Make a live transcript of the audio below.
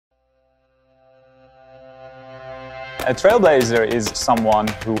A trailblazer is someone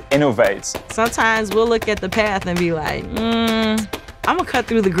who innovates. Sometimes we'll look at the path and be like, I'm gonna cut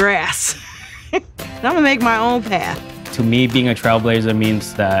through the grass. I'm gonna make my own path. To me, being a trailblazer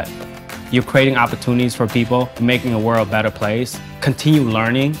means that you're creating opportunities for people, making the world a better place, continue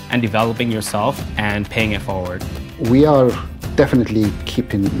learning and developing yourself and paying it forward. We are definitely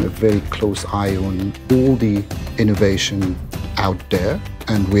keeping a very close eye on all the innovation out there,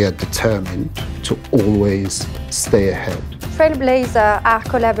 and we are determined to always stay ahead. Trailblazer are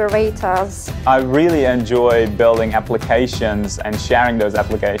collaborators. I really enjoy building applications and sharing those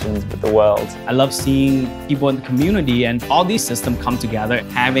applications with the world. I love seeing people in the community and all these systems come together,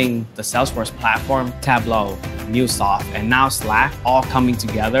 having the Salesforce platform, Tableau, MuleSoft, and now Slack all coming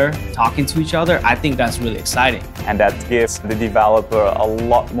together, talking to each other. I think that's really exciting. And that gives the developer a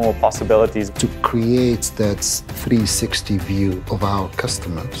lot more possibilities to create that 360 view of our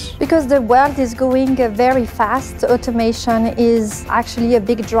customers. Because the world is going very fast, automation is actually a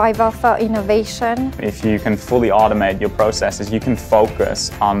big driver for innovation. If you can fully automate your processes, you can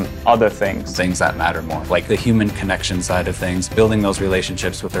focus on other things. Things that matter more, like the human connection side of things, building those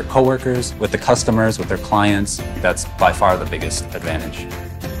relationships with their coworkers, with the customers, with their clients. That's by far the biggest advantage.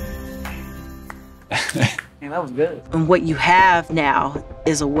 That was good. And what you have now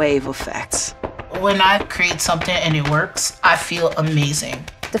is a wave effect. When I create something and it works, I feel amazing.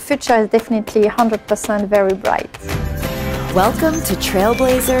 The future is definitely 100% very bright. Welcome to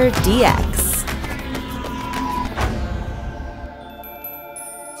TrailblazerDX.